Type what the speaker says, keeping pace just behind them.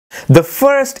The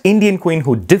first Indian queen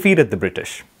who defeated the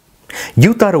British.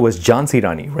 You thought it was Jhansi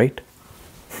Rani, right?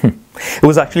 It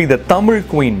was actually the Tamil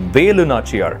queen Velu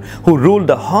Nachiyar who ruled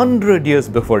 100 years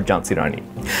before Jhansi Rani.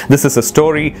 This is a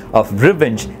story of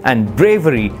revenge and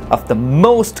bravery of the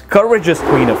most courageous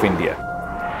queen of India.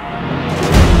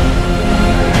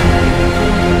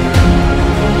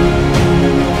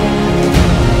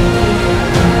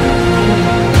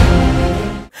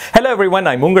 Hello everyone,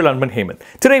 I'm Ungal Anban Hemant.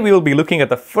 Today we will be looking at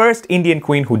the first Indian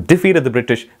queen who defeated the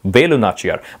British, Velu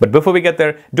Nachiyar. But before we get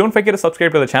there, don't forget to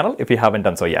subscribe to the channel if you haven't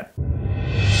done so yet.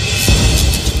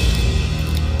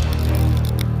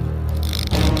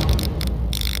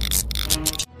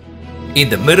 In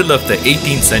the middle of the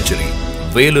 18th century,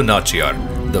 Velu Nachiyar,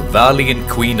 the valiant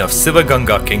queen of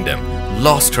Sivaganga kingdom,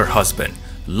 lost her husband,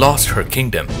 lost her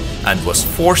kingdom, and was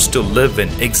forced to live in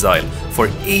exile for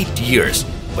 8 years,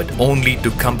 but only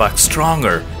to come back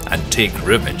stronger and take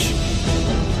revenge.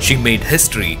 She made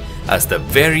history as the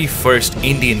very first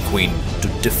Indian queen to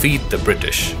defeat the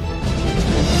British.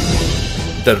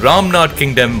 The Ramnad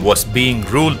kingdom was being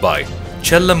ruled by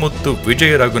Chellamuthu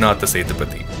Vijaya Raghunatha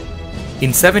Sethupathi.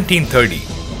 In 1730,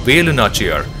 Velu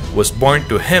Nachiyar was born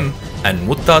to him and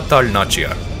Muttathal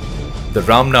Nachiyar. The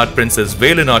Ramnad princess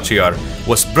Velu Nachiyar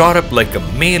was brought up like a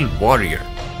male warrior.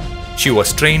 She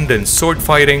was trained in sword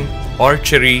fighting,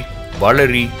 archery,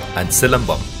 valari, and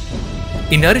silambam.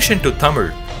 In addition to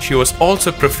Tamil, she was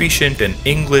also proficient in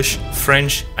English,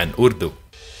 French, and Urdu.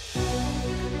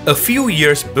 A few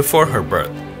years before her birth,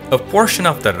 a portion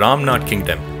of the Ramnad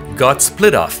kingdom got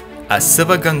split off as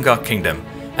Sivaganga kingdom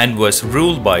and was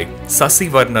ruled by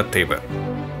Sasivarna Thevar.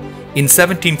 In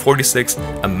 1746,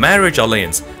 a marriage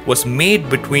alliance was made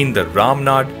between the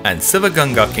Ramnad and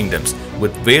Sivaganga kingdoms,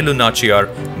 with Velu Nachiyar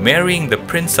marrying the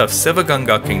prince of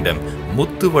Sivaganga kingdom,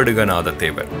 Muthuvaduganatha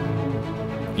Thevar.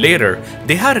 Later,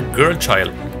 they had a girl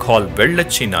child called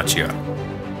Vellachi Nachiyar.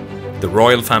 The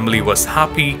royal family was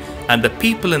happy and the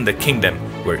people in the kingdom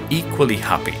were equally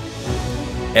happy.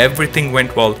 Everything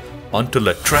went well until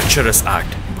a treacherous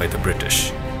act by the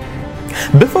British.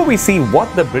 Before we see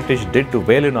what the British did to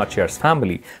Velu Nachiyar's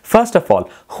family, first of all,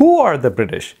 who are the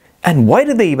British and why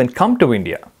did they even come to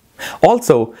India?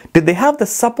 Also, did they have the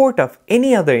support of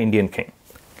any other Indian king?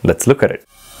 Let's look at it.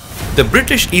 The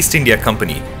British East India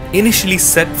Company initially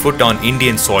set foot on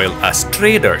Indian soil as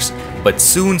traders, but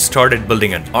soon started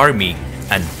building an army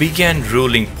and began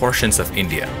ruling portions of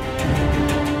India.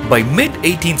 By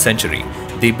mid-18th century,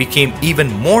 they became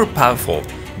even more powerful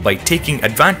by taking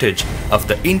advantage of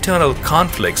the internal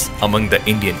conflicts among the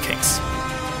Indian kings.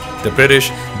 The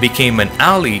British became an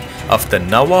ally of the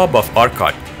Nawab of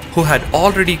Arcot, who had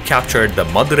already captured the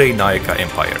Madurai Nayaka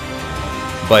Empire.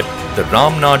 But the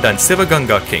Ramnad and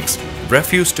Sivaganga kings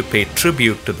refused to pay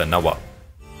tribute to the Nawab.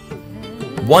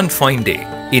 One fine day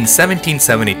in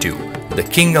 1772, the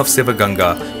king of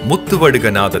Sivaganga,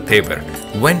 Muthuvaduganatha Thevar,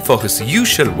 went for his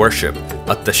usual worship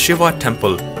at the Shiva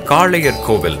temple Kalayar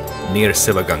Kovil near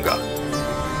Sivaganga.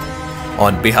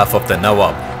 On behalf of the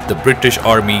Nawab, the British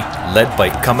army, led by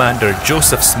Commander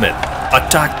Joseph Smith,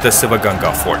 attacked the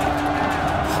Sivaganga fort.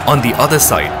 On the other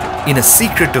side, in a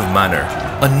secretive manner,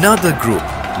 another group,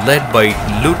 led by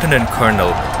Lieutenant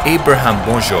Colonel Abraham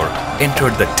Bonjour,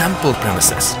 entered the temple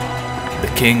premises.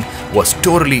 The king was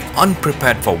totally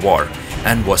unprepared for war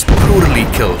and was brutally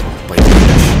killed by the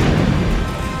British.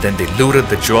 Then they looted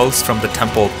the jewels from the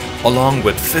temple along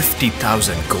with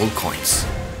 50,000 gold coins.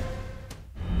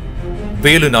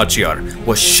 Velu Nachiyar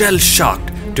was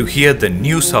shell-shocked to hear the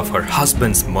news of her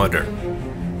husband's murder.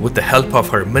 With the help of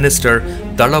her minister,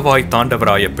 Dalavai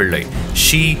Thandavaraya Pillai,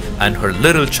 she and her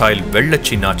little child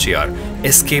Vellachi Nachiyar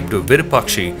escaped to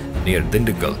Virupakshi near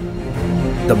Dindigul.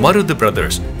 The Marudhu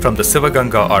brothers from the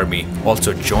Sivaganga army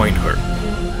also joined her.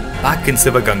 Back in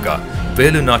Sivaganga,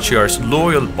 Velu Nachiyar's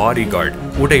loyal bodyguard,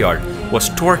 Udayar, was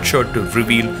tortured to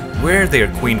reveal where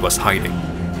their queen was hiding.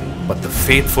 But the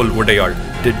faithful Udayar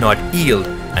did not yield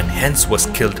and hence was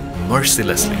killed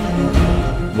mercilessly.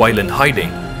 While in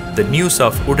hiding, the news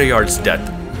of Udayar's death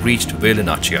reached Velu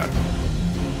Nachiyar.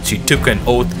 She took an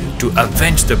oath to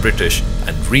avenge the British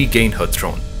and regain her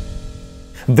throne.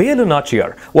 Velu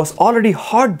Nachiyar was already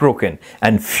heartbroken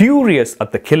and furious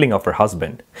at the killing of her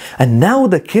husband. And now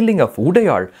the killing of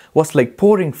Udayar was like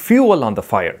pouring fuel on the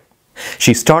fire.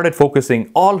 She started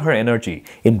focusing all her energy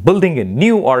in building a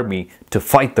new army to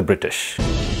fight the British.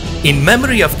 In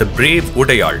memory of the brave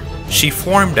Udayar, she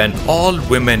formed an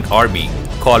all-women army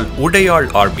called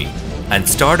Udayar Army and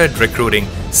started recruiting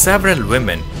several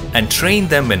women and trained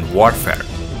them in warfare.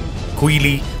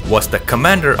 Kuili was the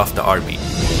commander of the army.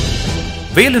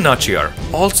 Velu Nachiyar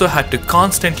also had to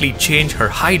constantly change her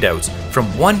hideouts from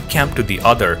one camp to the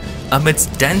other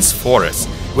amidst dense forests,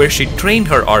 where she trained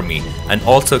her army and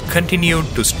also continued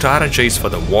to strategize for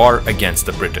the war against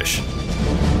the British.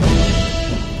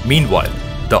 Meanwhile,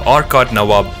 the Arcot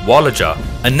Nawab Walaja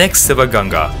annexed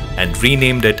Sivaganga and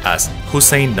renamed it as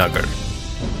Hussain Nagar.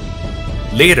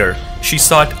 Later, she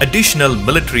sought additional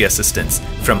military assistance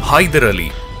from Hyder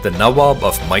Ali, the Nawab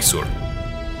of Mysore.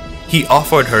 He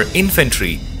offered her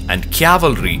infantry and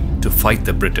cavalry to fight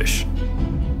the British.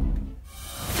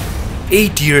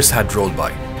 8 years had rolled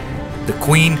by. The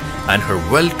Queen and her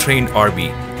well-trained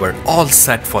army were all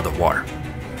set for the war.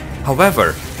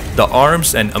 However, the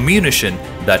arms and ammunition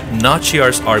that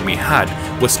Nachiyar's army had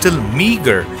was still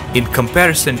meager in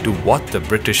comparison to what the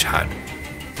British had.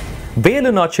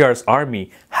 Velu Nachiyar's army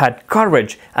had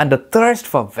courage and a thirst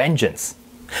for vengeance.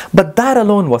 But that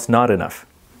alone was not enough.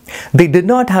 They did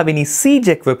not have any siege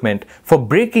equipment for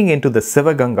breaking into the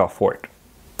Sivaganga fort.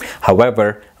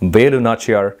 However, Velu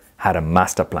Nachiyar had a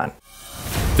master plan.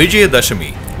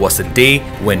 Vijayadashami was a day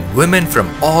when women from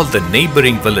all the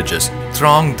neighboring villages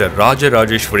thronged the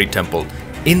Rajarajeshwari temple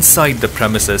inside the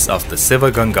premises of the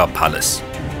Sivaganga palace.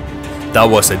 That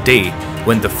was a day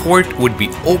when the fort would be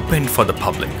opened for the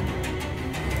public.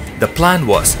 The plan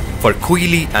was for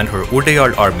Kuili and her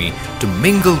Udayar army to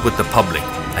mingle with the public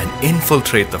and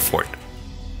infiltrate the fort.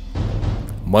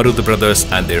 Marudha brothers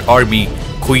and their army,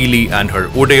 Kuili and her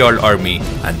Udayar army,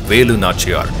 and Velu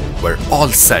Nachiyar were all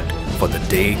set for the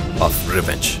day of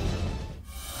revenge.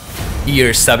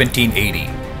 Year 1780,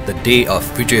 the day of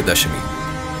Vijayadashami.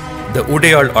 The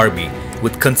Udayar army,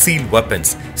 with concealed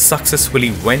weapons,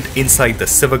 successfully went inside the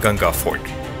Sivaganga fort.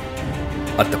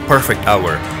 At the perfect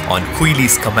hour, on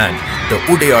Kuili's command, the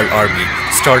Udayar army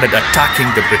started attacking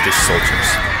the British soldiers.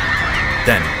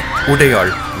 Then,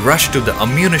 Udayar rushed to the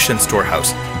ammunition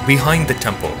storehouse behind the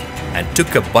temple and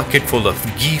took a bucket full of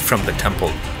ghee from the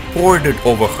temple, poured it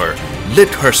over her, lit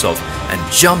herself,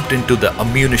 and jumped into the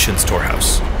ammunition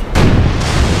storehouse.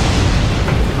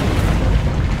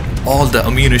 All the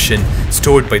ammunition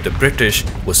stored by the British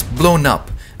was blown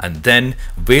up, and then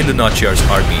Velu Nachiyar's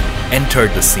army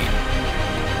entered the scene.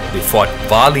 They fought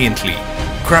valiantly,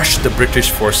 crushed the British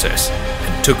forces,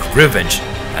 and took revenge,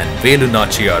 and Velu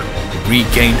Nachiyar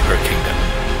regained her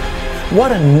kingdom.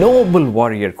 What a noble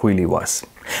warrior Kuili was,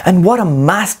 and what a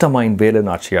mastermind Velu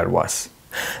Nachiyar was.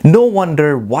 No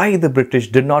wonder why the British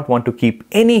did not want to keep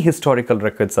any historical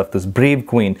records of this brave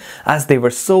queen, as they were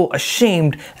so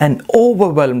ashamed and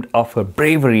overwhelmed of her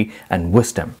bravery and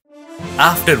wisdom.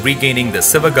 After regaining the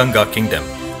Sivaganga kingdom,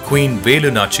 Queen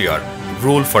Velu Nachiyar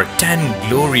ruled for 10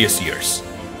 glorious years.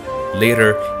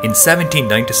 Later, in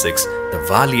 1796, the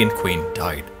valiant queen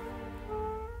died.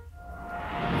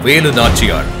 Velu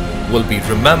Nachiyar will be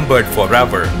remembered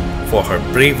forever for her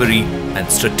bravery and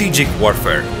strategic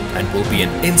warfare, and will be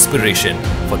an inspiration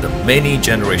for the many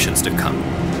generations to come.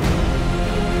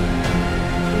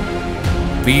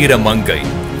 Veera Mangai,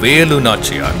 Velu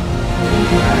Nachiyar.